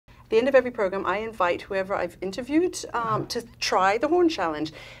the end of every program, I invite whoever I've interviewed to try the horn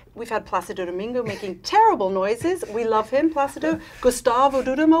challenge. We've had Placido Domingo making terrible noises. We love him, Placido. Gustavo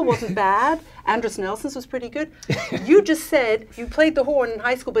Dudamel wasn't bad. Andres Nelson's was pretty good. You just said you played the horn in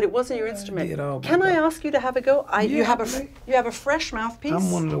high school, but it wasn't your instrument. Can I ask you to have a go? You have a fresh mouthpiece. I'm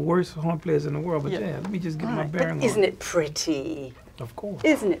one of the worst horn players in the world, but yeah, let me just get my bearing on. Isn't it pretty? Of course.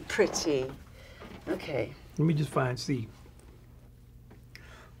 Isn't it pretty? Okay. Let me just find C.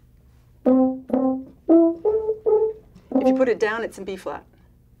 If you put it down, it's in B flat.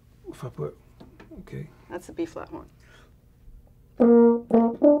 If I put, okay. That's a B flat horn.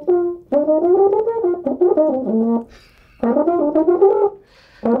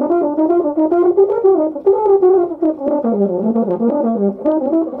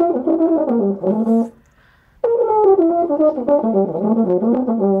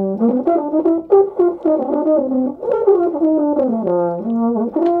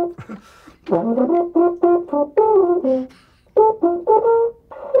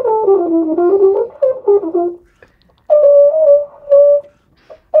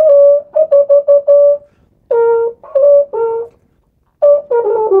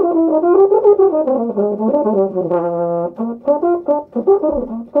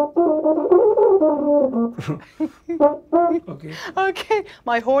 Okay. Okay,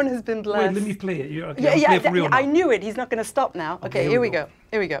 my horn has been blessed. Wait, let me play it. Okay, yeah, play it for real now. I knew it. He's not going to stop now. Okay, here we go.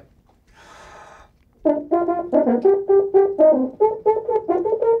 Here we go.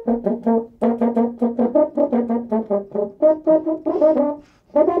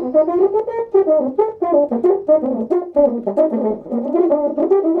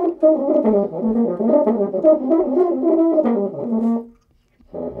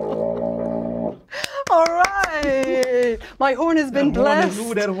 All right. My horn has been blessed.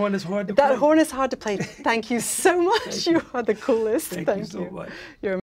 That horn is hard to play. That horn is hard to play. Thank you so much. You are the coolest. Thank you so much. You're